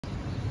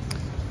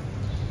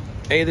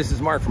Hey, this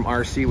is Mark from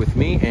RC with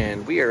me,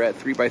 and we are at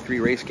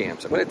 3x3 race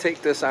camps. I'm going to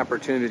take this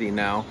opportunity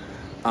now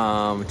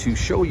to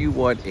show you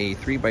what a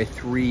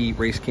 3x3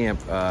 race camp,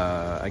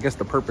 I guess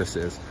the purpose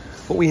is.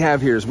 What we have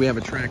here is we have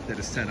a track that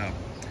is set up,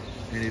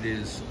 and it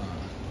is,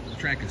 the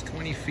track is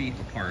 20 feet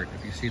apart.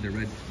 If you see the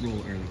red roll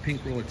or the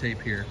pink roll of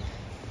tape here,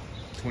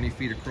 20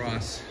 feet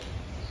across.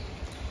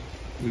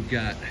 We've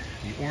got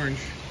the orange,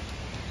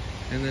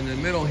 and then in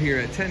the middle here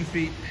at 10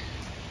 feet,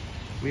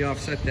 we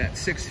offset that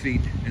 6 feet,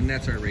 and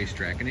that's our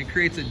racetrack. And it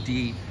creates a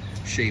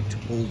D-shaped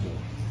oval.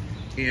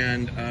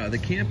 And the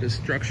camp is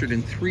structured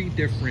in 3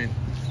 different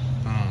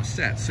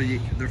sets. So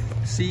the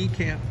C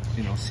camp,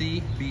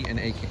 C, B, and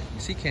A camp.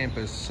 C camp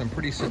is some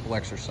pretty simple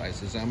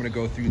exercises. I'm gonna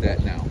go through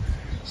that now.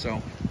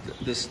 So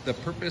the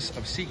purpose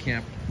of C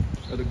camp,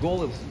 or the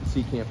goal of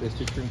C camp, is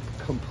to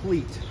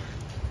complete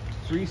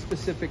 3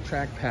 specific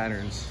track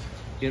patterns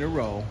in a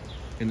row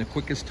in the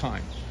quickest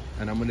time.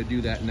 And I'm gonna do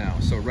that now.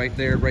 So right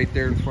there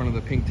in front of the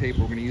pink tape,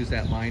 we're gonna use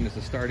that line as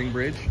the starting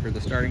bridge, or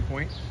the starting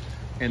point.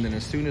 And then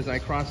as soon as I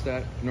cross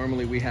that,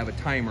 normally we have a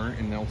timer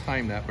and they'll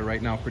time that, but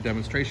right now for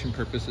demonstration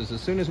purposes,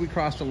 as soon as we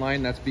cross the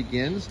line, that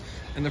begins.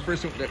 And the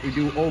first one that we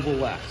do, oval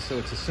left. So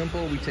it's a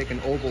simple, we take an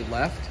oval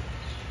left.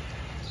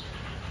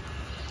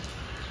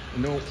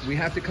 No, we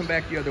have to come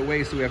back the other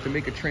way, so we have to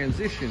make a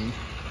transition.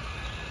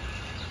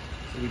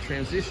 So we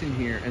transition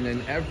here, and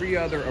then every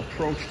other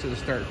approach to the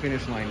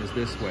start-finish line is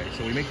this way.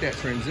 So we make that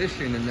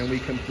transition, and then we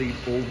complete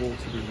oval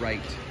to the right.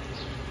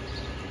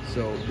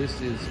 So this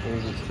is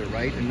oval to the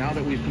right, and now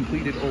that we've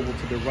completed oval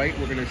to the right,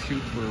 we're gonna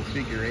shoot for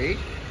figure 8.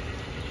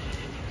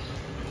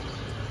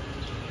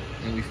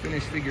 And we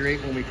finish figure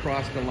 8 when we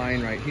cross the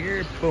line right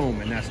here,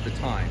 boom, and that's the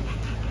time.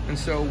 And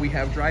so we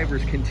have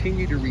drivers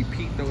continue to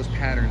repeat those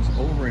patterns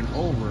over and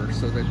over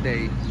so that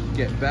they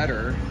get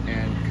better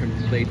and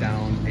can lay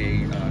down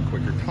a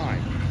quicker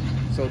time.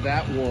 So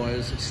that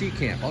was C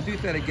camp. I'll do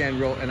that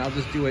again, and I'll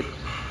just do it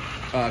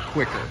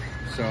quicker.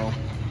 So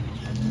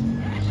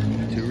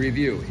to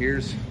review,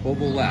 here's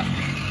oval left.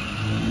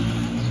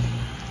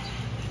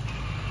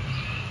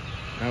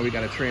 Now we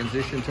got a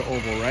transition to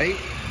oval right.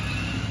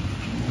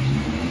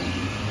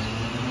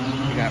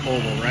 We got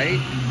oval right.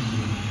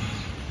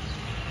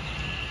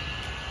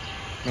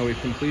 Now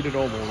we've completed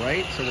oval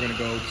right, so we're gonna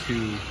go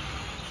to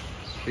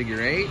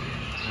figure 8.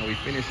 Now we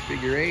finish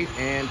figure 8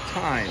 and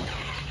time.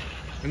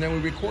 And then we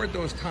record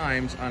those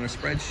times on a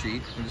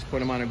spreadsheet and just put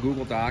them on a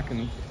Google Doc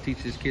and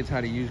teach these kids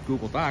how to use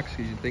Google Docs,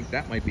 because you think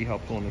that might be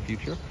helpful in the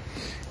future.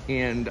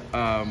 And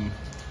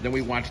then we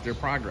watch their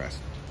progress.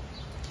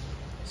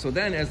 So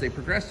then as they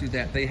progress through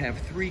that, they have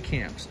 3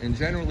 camps. And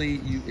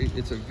generally,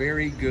 it's a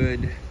very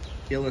good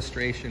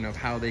illustration of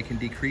how they can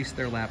decrease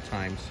their lap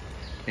times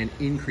and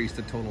increase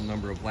the total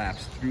number of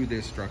laps through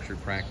this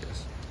structured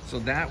practice. So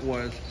that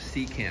was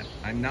C camp.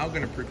 I'm now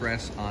gonna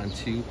progress on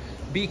to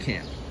B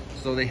camp.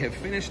 So they have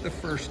finished the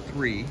first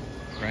 3,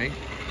 right?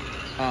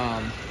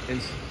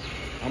 And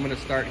I'm gonna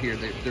start here.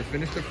 They're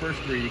finished the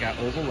first 3. You got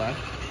oval left.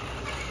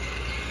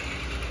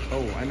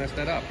 Oh, I messed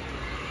that up.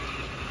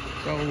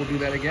 So we'll do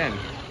that again.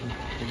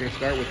 We're gonna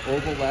start with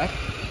oval left.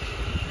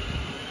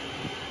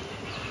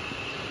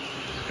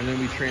 And then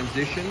we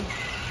transition.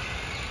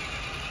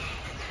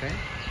 Okay.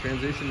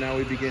 Transition, now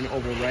we begin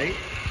oval right.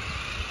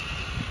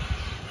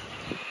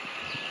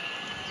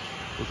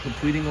 We're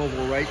completing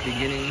oval right,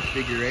 beginning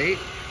figure 8.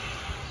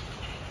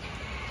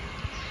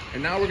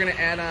 And now we're gonna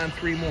add on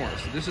 3 more.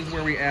 So this is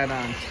where we add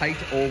on tight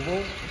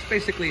oval. It's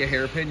basically a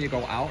hairpin. You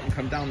go out and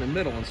come down the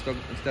middle instead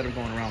of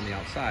going around the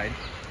outside.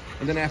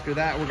 And then after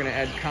that, we're gonna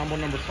add combo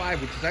number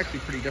 5, which is actually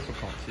pretty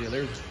difficult. So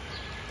yeah,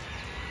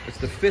 it's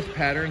the 5th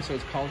pattern, so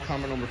it's called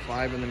combo number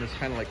 5, and then there's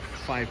kind of like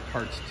 5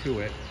 parts to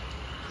it.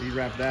 So you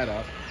wrap that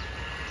up.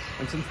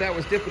 And since that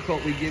was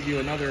difficult, we give you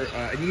another,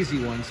 an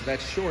easy one, so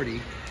that's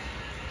Shorty,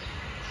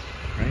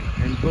 right?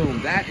 And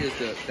boom, that is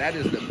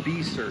the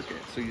B circuit.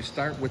 So you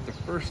start with the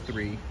first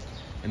 3,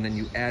 and then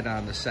you add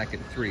on the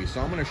second 3.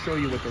 So I'm gonna show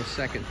you what those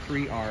second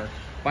 3 are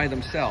by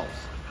themselves.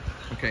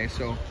 Okay,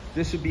 so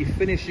this would be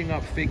finishing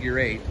up figure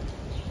 8.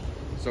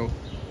 So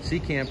C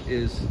camp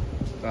is,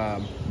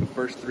 the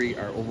first 3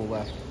 are oval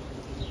left,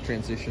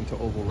 transition to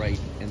oval right,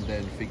 and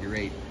then figure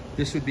 8.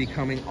 This would be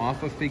coming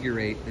off of figure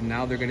 8, and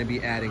now they're gonna be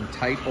adding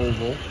tight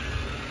oval.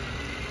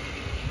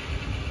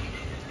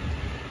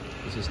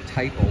 This is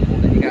tight oval.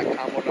 Then you got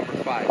combo number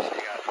 5. So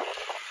you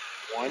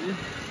got 1,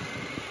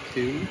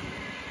 2,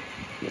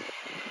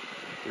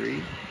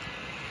 3,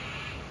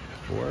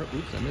 4.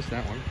 Oops, I missed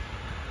that one.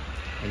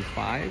 And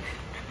 5.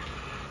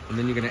 And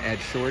then you're gonna add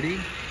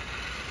Shorty.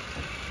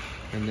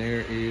 And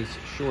there is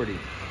Shorty.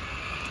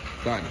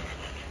 Done.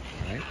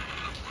 All right.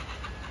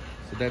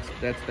 So that's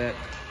that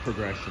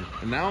progression.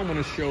 And now I'm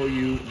going to show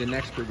you the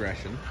next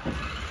progression.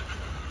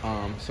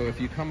 So if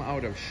you come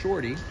out of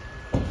Shorty,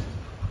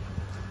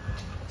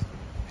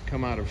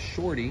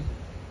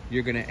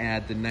 you're going to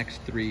add the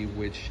next 3,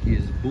 which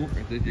is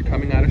Boomerang. You're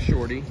coming out of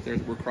Shorty.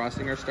 We're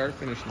crossing our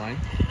start-finish line.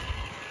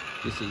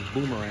 This is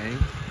Boomerang.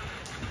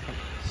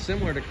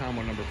 Similar to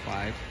combo number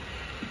 5,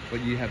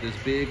 but you have this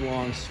big,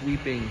 long,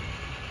 sweeping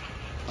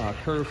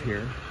curve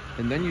here.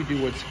 And then you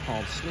do what's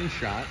called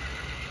slingshot.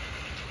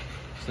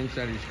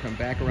 Slingshot is you come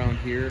back around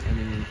here and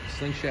then you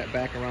slingshot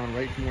back around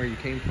right from where you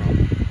came from.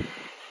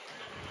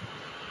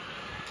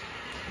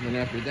 And then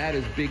after that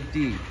is Big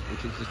D,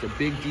 which is just a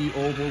Big D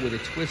oval with a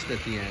twist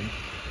at the end.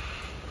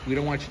 We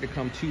don't want you to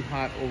come too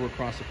hot over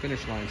across the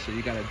finish line, so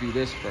you gotta do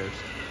this first.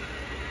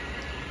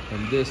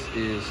 And this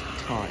is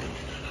time,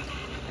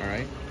 all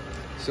right?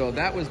 So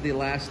that was the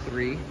last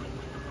three.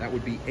 That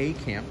would be A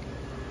camp.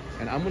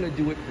 And I'm gonna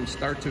do it from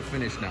start to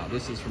finish now.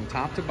 This is from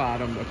top to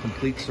bottom, a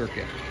complete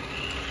circuit.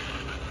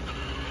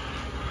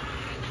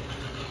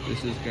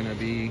 This is gonna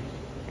be,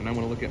 and I'm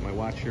gonna look at my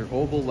watch here,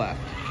 oval left.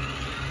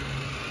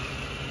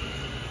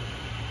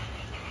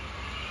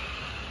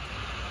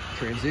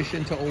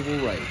 Transition to oval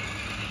right.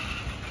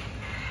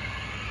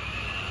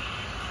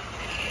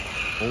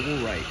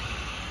 Oval right.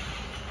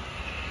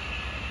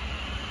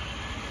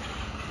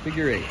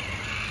 Figure eight.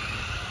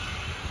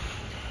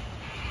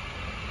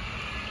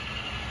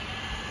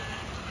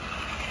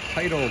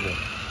 Tight oval.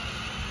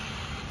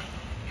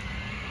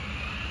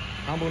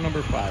 Combo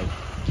number 5.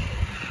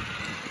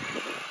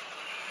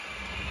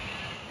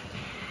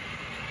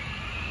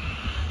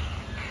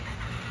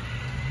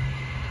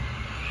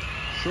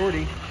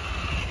 Shorty.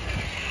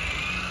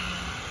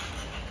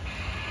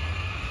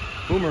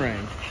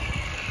 Boomerang.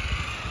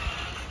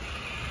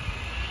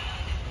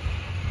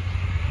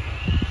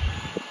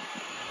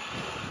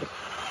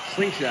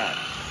 Slingshot.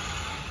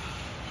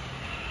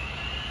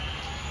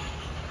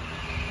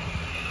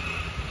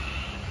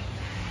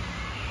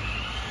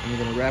 And we're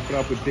going to wrap it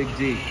up with Big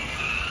D.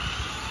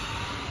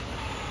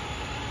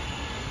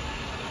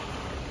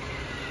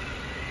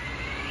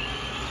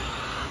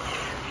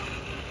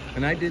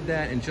 And I did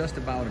that in just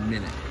about a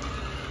minute.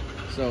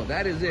 So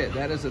that is it.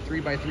 That is a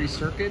 3x3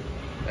 circuit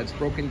that's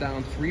broken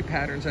down 3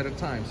 patterns at a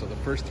time. So the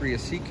first 3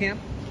 is C camp,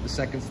 the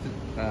second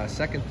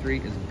 3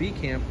 is B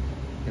camp,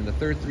 and the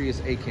third 3 is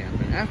A camp.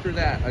 And after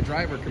that, a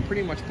driver can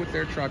pretty much put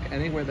their truck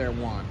anywhere they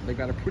want. They've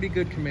got a pretty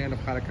good command of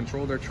how to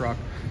control their truck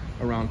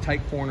around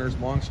tight corners,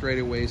 long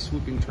straightaways,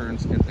 swooping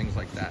turns, and things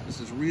like that. This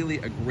is really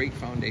a great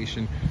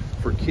foundation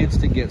for kids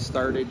to get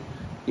started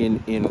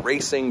in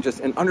racing, just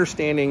in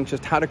understanding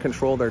just how to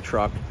control their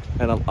truck,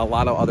 and a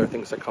lot of other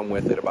things that come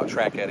with it about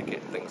track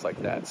etiquette and things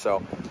like that.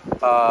 So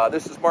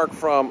this is Mark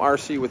from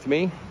RC with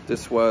me.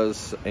 This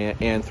was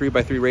and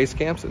 3x3 race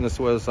camps, and this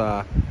was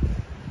a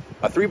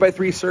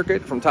 3x3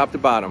 circuit from top to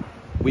bottom.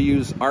 We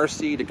use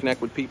RC to connect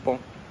with people,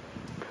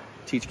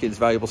 teach kids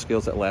valuable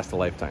skills that last a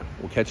lifetime.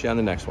 We'll catch you on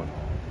the next one.